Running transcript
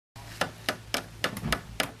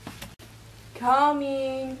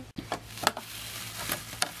Coming.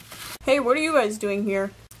 Hey, what are you guys doing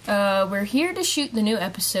here? We're here to shoot the new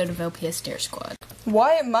episode of LPS Dare Squad.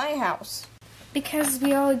 Why at my house? Because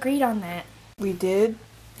we all agreed on that. We did?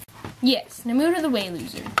 Yes, now move to the way,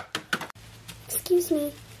 loser. Excuse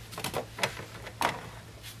me.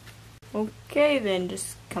 Okay then,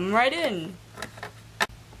 just come right in.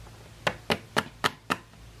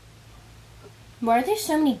 Why are there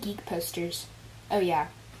so many geek posters? Oh yeah,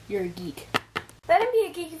 you're a geek. Let him be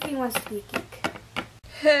a geek if he wants to be a geek.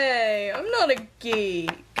 Hey, I'm not a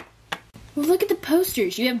geek. Well, look at the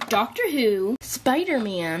posters. You have Doctor Who,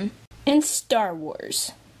 Spider-Man, and Star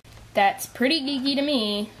Wars. That's pretty geeky to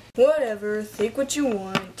me. Whatever, think what you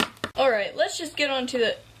want. Alright, let's just get on to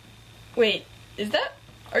the... Wait,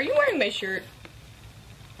 are you wearing my shirt?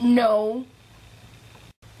 No.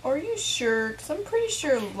 Are you sure? 'Cause I'm pretty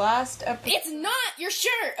sure last episode... It's not your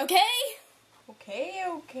shirt, okay?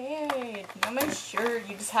 Okay. It's not my shirt.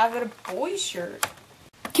 You just have it a boy shirt.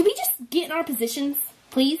 Can we just get in our positions,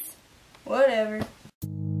 please? Whatever.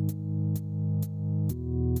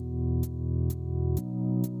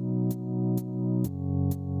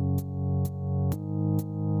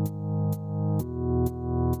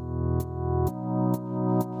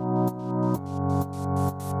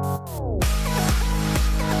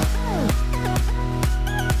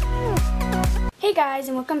 Hey guys,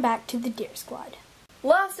 and welcome back to the Dare Squad.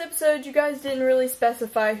 Last episode, you guys didn't really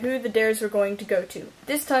specify who the dares were going to go to.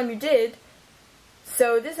 This time you did,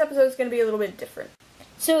 so this episode is going to be a little bit different.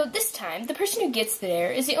 So this time, the person who gets the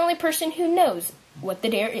dare is the only person who knows what the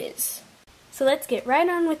dare is. So let's get right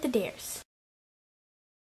on with the dares.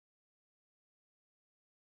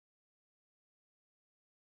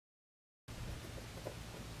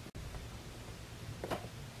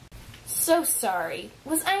 So sorry.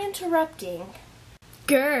 Was I interrupting?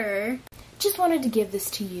 Grr. Just wanted to give this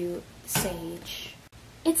to you, Sage.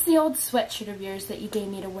 It's the old sweatshirt of yours that you gave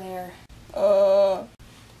me to wear.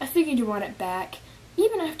 I figured you want it back.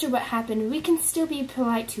 Even after what happened, we can still be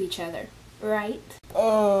polite to each other, right?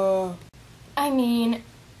 I mean,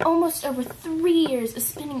 almost over 3 years of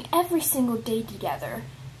spending every single day together.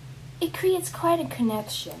 It creates quite a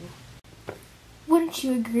connection. Wouldn't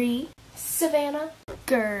you agree, Savannah?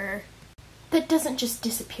 Grr. That doesn't just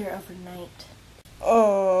disappear overnight.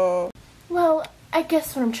 Well, I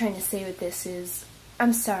guess what I'm trying to say with this is,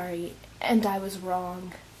 I'm sorry, and I was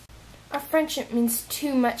wrong. Our friendship means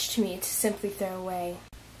too much to me to simply throw away.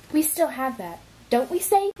 We still have that, don't we,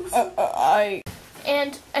 Sage?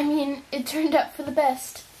 And, I mean, it turned out for the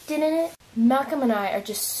best, didn't it? Malcolm and I are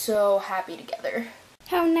just so happy together.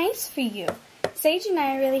 How nice for you. Sage and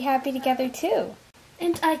I are really happy together too.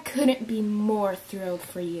 And I couldn't be more thrilled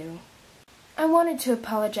for you. I wanted to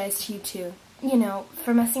apologize to you too. You know,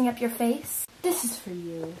 for messing up your face. This is for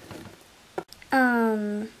you.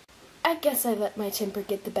 I guess I let my temper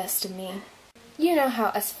get the best of me. You know how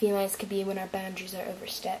us felines could be when our boundaries are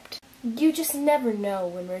overstepped. You just never know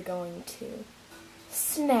when we're going to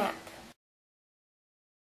snap.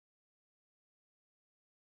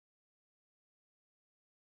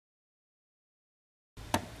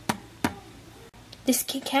 This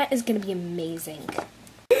Kit Kat is gonna be amazing.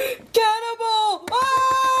 Cannibal!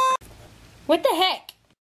 Ah! What the heck?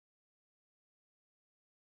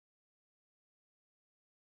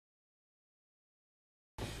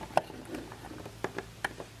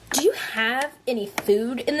 Do you have any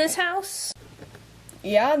food in this house?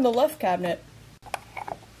 Yeah, in the left cabinet.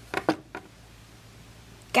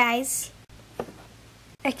 Guys,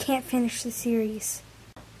 I can't finish the series.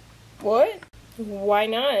 What? Why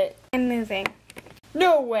not? I'm moving.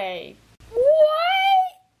 No way.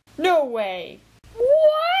 What? No way.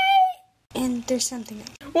 What? And there's something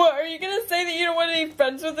else. What, are you gonna say that you don't want to be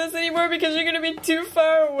friends with us anymore because you're gonna be too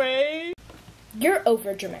far away? You're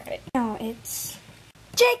overdramatic. No, it's...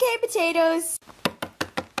 JK Potatoes!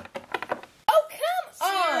 Oh, come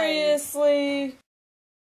on! Seriously?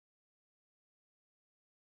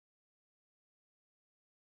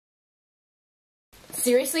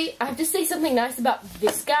 Seriously, I have to say something nice about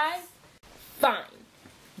this guy? Fine.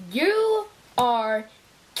 You are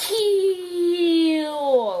Keel.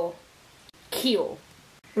 Keel.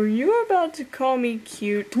 Were you about to call me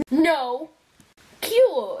cute? No.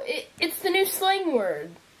 Keel. It's the new slang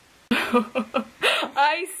word.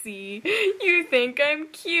 I see. You think I'm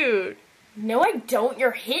cute. No, I don't.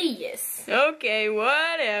 You're hideous. Okay,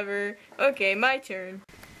 whatever. Okay, my turn.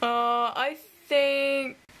 I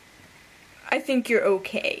think you're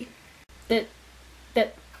okay.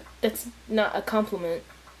 That's not a compliment.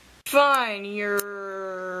 Fine,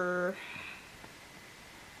 you're...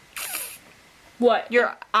 What?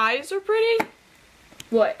 Your eyes are pretty?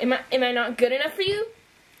 What? Am I not good enough for you?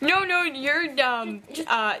 No, you're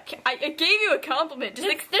I gave you a compliment. Just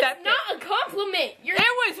accept it. That's not a compliment.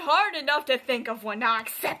 It was hard enough to think of one. Now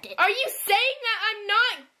accept it. Are you saying that I'm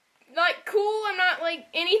not, like, cool? I'm not, like,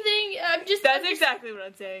 anything? That's exactly what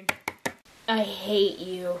I'm saying. I hate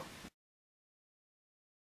you.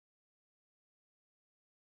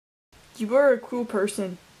 You are a cool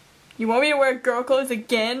person. You want me to wear girl clothes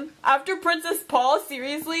again? After Princess Paul?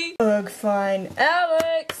 Seriously? Ugh, fine.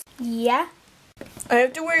 Alex! Yeah? I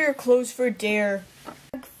have to wear your clothes for Dare.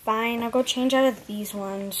 Fine, I'll go change out of these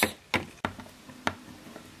ones.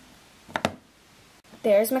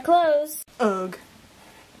 There's my clothes. Ugh.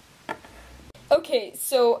 Okay,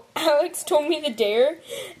 so Alex told me the dare,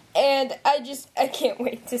 and I can't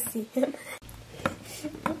wait to see him.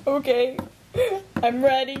 Okay, I'm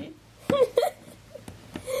ready.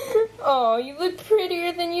 Oh, you look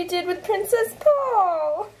prettier than you did with Princess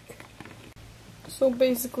Paul. So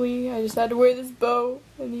basically, I just had to wear this bow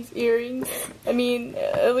and these earrings. I mean,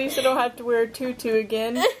 at least I don't have to wear a tutu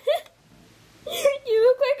again. You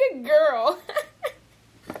look like a girl.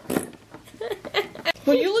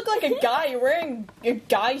 Well, you look like a guy. You're wearing a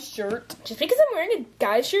guy shirt. Just because I'm wearing a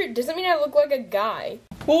guy shirt doesn't mean I look like a guy.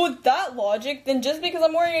 Well, with that logic, then just because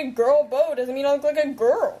I'm wearing a girl bow doesn't mean I look like a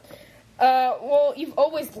girl. Well, you've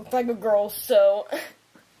always looked like a girl, so...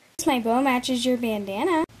 My bow matches your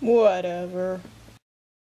bandana. Whatever.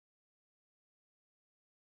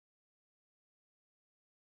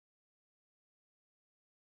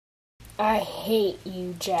 I hate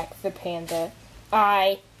you, Jack the Panda.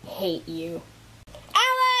 I hate you.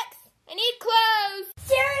 Alex! I need clothes!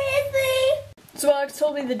 Seriously? So Alex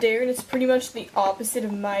told me the dare, and it's pretty much the opposite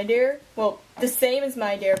of my dare. Well, the same as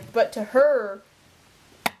my dare, but to her,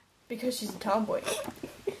 because she's a tomboy.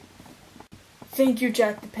 Thank you,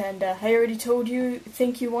 Jack the Panda. I already told you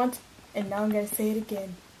thank you once, and now I'm gonna say it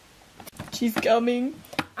again. She's coming.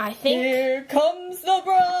 I think... Here comes the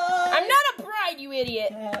bride! I'm not a bride, you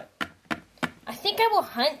idiot! I think I will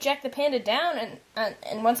hunt Jack the Panda down,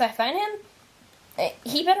 and once I find him,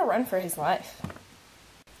 he better run for his life.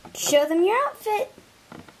 Show them your outfit.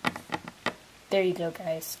 There you go,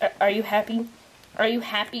 guys. Are you happy? Are you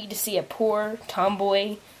happy to see a poor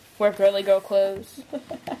tomboy wear girly girl clothes?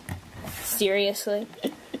 Seriously?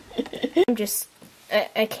 I'm just...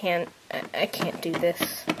 I can't do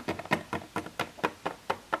this.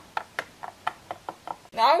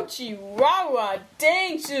 Ouchie, wow,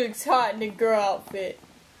 dang, she looks hot in a girl outfit.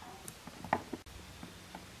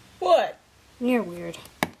 What? You're weird.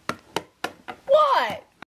 What?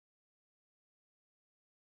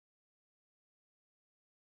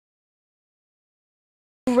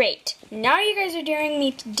 Great. Now you guys are daring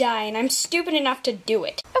me to die, and I'm stupid enough to do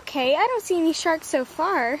it. Okay, I don't see any sharks so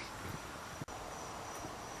far.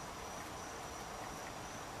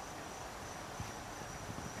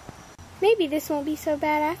 Maybe this won't be so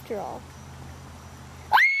bad after all.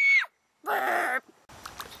 Get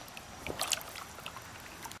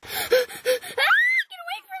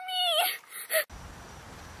away from me!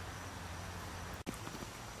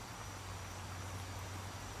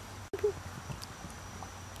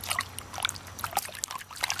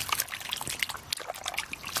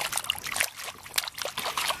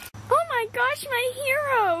 Oh my gosh, my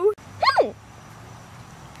hero!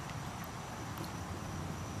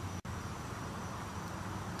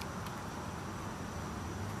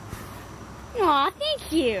 Aw,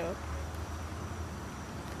 thank you.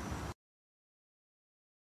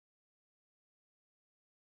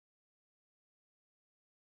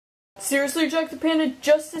 Seriously, Jack the Panda,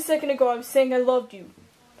 just a second ago I was saying I loved you.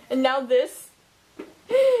 And now this?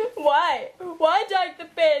 Why? Why, Jack the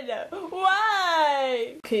Panda?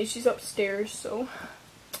 Why? Okay, she's upstairs, so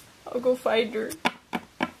I'll go find her.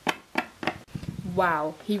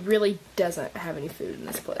 Wow, he really doesn't have any food in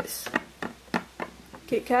this place.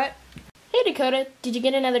 Kit Kat? Hey, Dakota, did you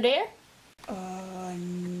get another dare?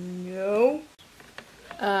 No.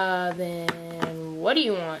 Then what do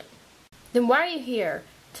you want? Then why are you here?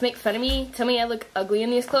 To make fun of me? Tell me I look ugly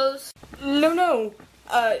in these clothes? No.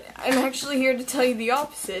 I'm actually here to tell you the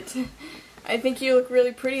opposite. I think you look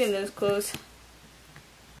really pretty in those clothes.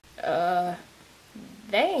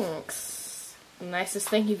 Thanks. Nicest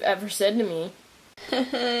thing you've ever said to me.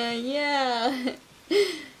 Yeah.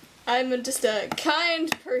 I'm just a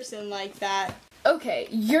kind person like that. Okay,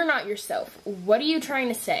 you're not yourself. What are you trying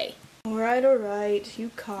to say? Alright.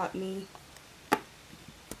 You caught me.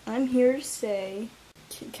 I'm here to say,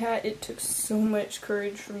 Kit Kat, it took so much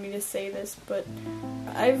courage for me to say this, but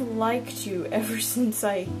I've liked you ever since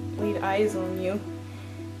I laid eyes on you.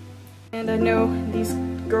 And I know these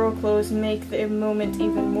girl clothes make the moment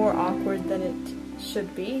even more awkward than it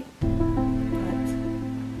should be. But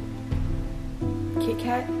Kit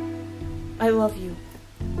Kat, I love you.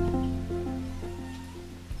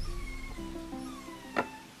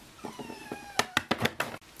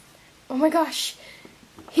 Oh my gosh,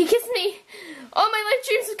 he kissed me. All my life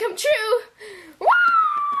dreams have come true. Woo!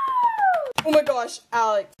 Oh my gosh,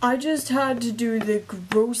 Alex. I just had to do the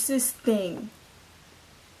grossest thing.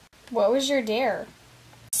 What was your dare?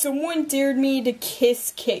 Someone dared me to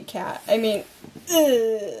kiss Kit Kat. I mean,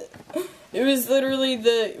 ugh. It was literally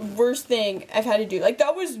the worst thing I've had to do. Like,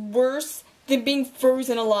 that was worse than being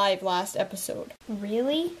frozen alive last episode.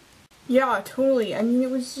 Really? Yeah, totally. I mean, it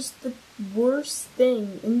was just the worst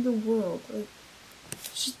thing in the world. Like,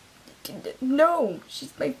 no,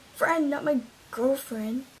 she's my friend, not my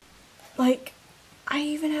girlfriend. Like, I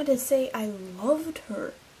even had to say I loved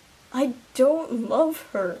her. I don't love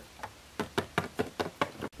her.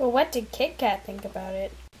 Well, what did Kit Kat think about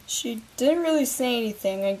it? She didn't really say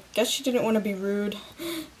anything. I guess she didn't want to be rude,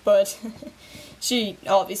 but she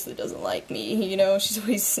obviously doesn't like me, you know? She's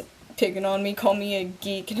always picking on me, call me a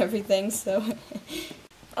geek and everything, so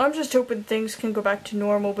I'm just hoping things can go back to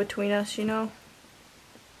normal between us, you know?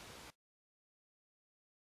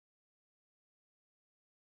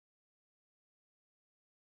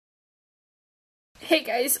 Hey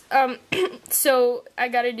guys, so I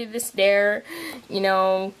gotta do this dare, you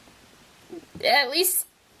know, at least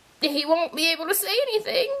he won't be able to say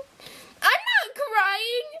anything. I'm not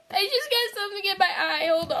crying, I just got something in my eye,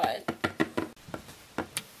 hold on.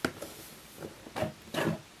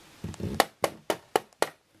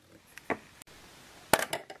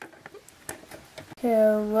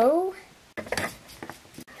 Hello?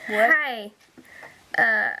 What? Hi,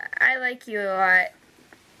 I like you a lot.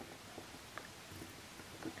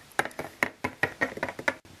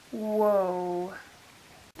 Whoa.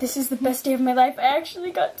 This is the best day of my life. I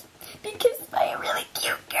actually got to be kissed by a really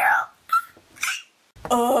cute girl.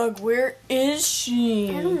 Ugh, where is she?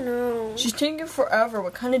 I don't know. She's taking forever.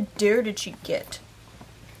 What kind of dare did she get?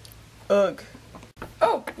 Ugh.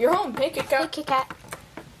 Oh, you're home. Hey, Kit Hey, Kat. Kit Kat.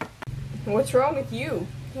 What's wrong with you?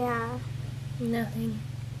 Yeah. Nothing.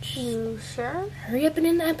 You sure? Hurry up and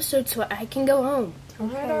end the episode so I can go home.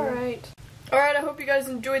 Alright, alright. Alright, I hope you guys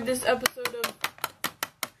enjoyed this episode of...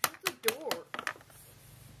 Shut the door.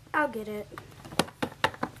 I'll get it.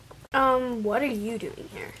 What are you doing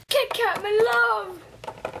here? Kit Kat, my love!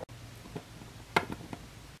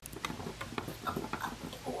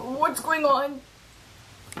 What's going on?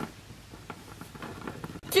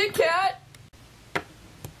 Kit Kat!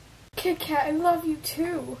 Kit Kat, I love you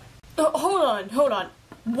too. Hold on.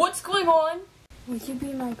 What's going on? Will you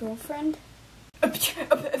be my girlfriend?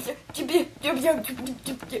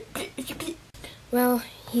 Well,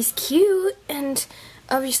 he's cute, and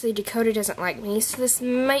obviously Dakota doesn't like me, so this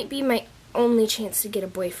might be my only chance to get a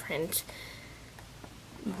boyfriend.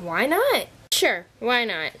 Why not? Sure, why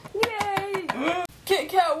not? Yay! Kit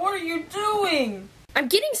Kat, what are you doing? I'm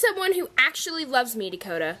getting someone who actually loves me,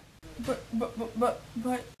 Dakota. But...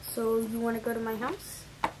 So you want to go to my house?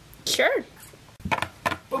 Sure. But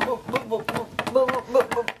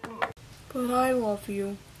I love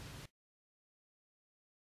you.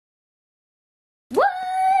 What?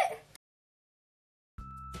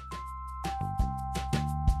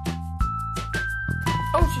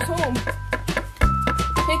 Oh, she's home.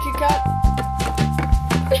 Hey, Kit Kat.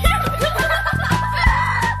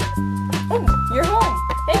 Oh, you're home.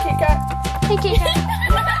 Hey, Kit Kat. Hey, Kit Kat.